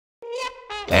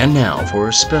And now for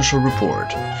a special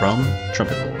report from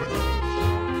Trumpet Lord.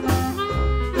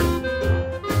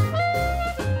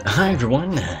 Hi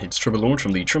everyone, it's Trumpet Lord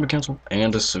from the Trumpet Council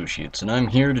and Associates, and I'm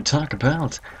here to talk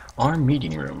about our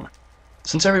meeting room.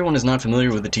 Since everyone is not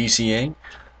familiar with the TCA,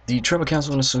 the Trumpet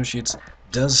Council and Associates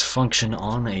does function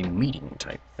on a meeting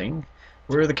type thing,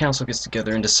 where the council gets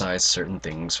together and decides certain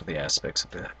things for the aspects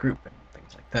of the group and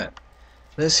things like that.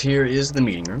 This here is the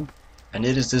meeting room, and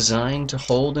it is designed to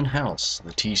hold and house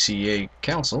the TCA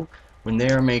Council when they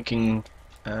are making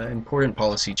important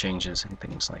policy changes and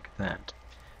things like that.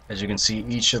 As you can see,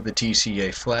 each of the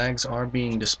TCA flags are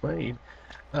being displayed,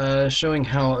 showing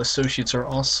how associates are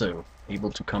also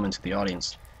able to come into the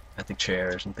audience at the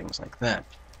chairs and things like that.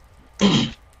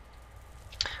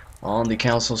 On the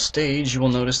council stage, you will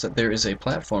notice that there is a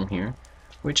platform here,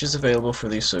 which is available for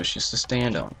the associates to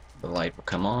stand on. The light will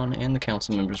come on, and the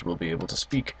council members will be able to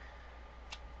speak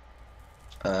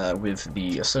with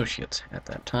the associates at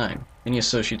that time. Any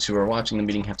associates who are watching the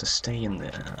meeting have to stay in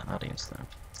the audience, though.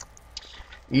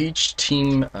 Each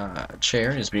team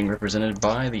chair is being represented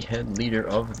by the head leader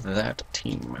of that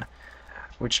team,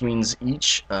 which means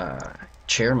each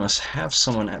chair must have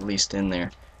someone at least in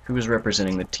there who is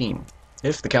representing the team.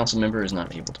 If the council member is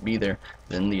not able to be there,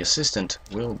 then the assistant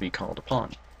will be called upon.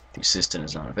 If the assistant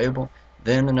is not available,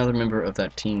 then another member of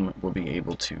that team will be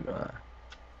able to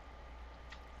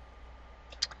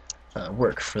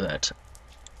work for that.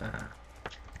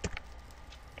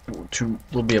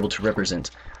 Will be able to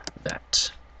represent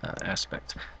that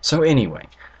aspect. So anyway,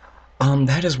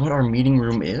 that is what our meeting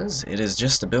room is. It is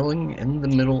just a building in the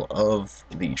middle of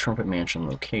the Trumpet Mansion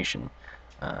location.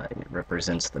 It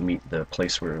represents the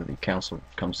place where the council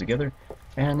comes together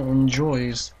and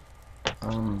enjoys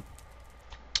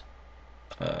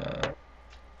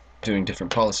doing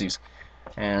different policies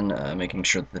and making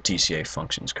sure that the TCA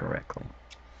functions correctly.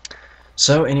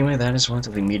 So anyway, that is what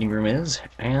the meeting room is,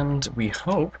 and we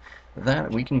hope that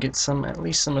we can get at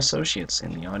least some associates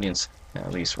in the audience,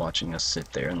 at least watching us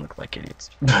sit there and look like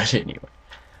idiots. But anyway,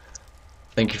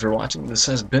 thank you for watching. This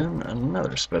has been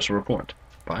another special report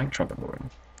by Trumpet Lord,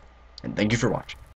 and thank you for watching.